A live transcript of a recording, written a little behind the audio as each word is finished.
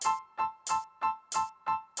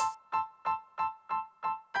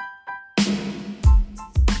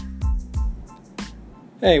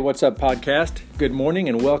Hey, what's up, podcast? Good morning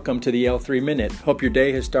and welcome to the L3 Minute. Hope your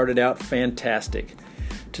day has started out fantastic.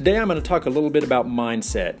 Today I'm going to talk a little bit about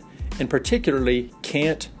mindset, and particularly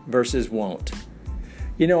can't versus won't.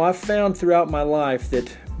 You know, I've found throughout my life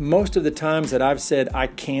that most of the times that I've said I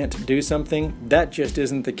can't do something, that just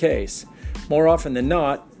isn't the case. More often than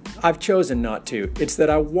not, I've chosen not to. It's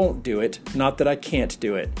that I won't do it, not that I can't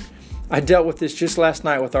do it. I dealt with this just last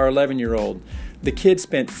night with our 11-year-old. The kid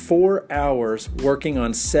spent 4 hours working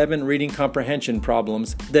on 7 reading comprehension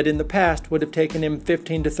problems that in the past would have taken him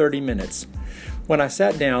 15 to 30 minutes. When I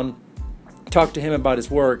sat down, talked to him about his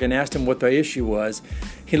work, and asked him what the issue was,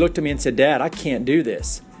 he looked at me and said, "Dad, I can't do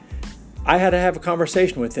this." I had to have a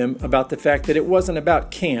conversation with him about the fact that it wasn't about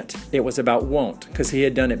can't, it was about won't, because he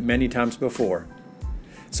had done it many times before.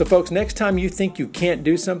 So folks, next time you think you can't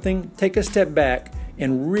do something, take a step back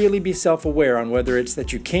and really be self-aware on whether it's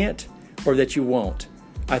that you can't or that you won't.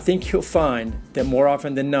 I think you'll find that more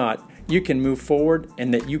often than not, you can move forward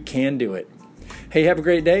and that you can do it. Hey, have a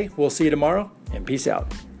great day. We'll see you tomorrow, and peace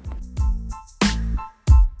out.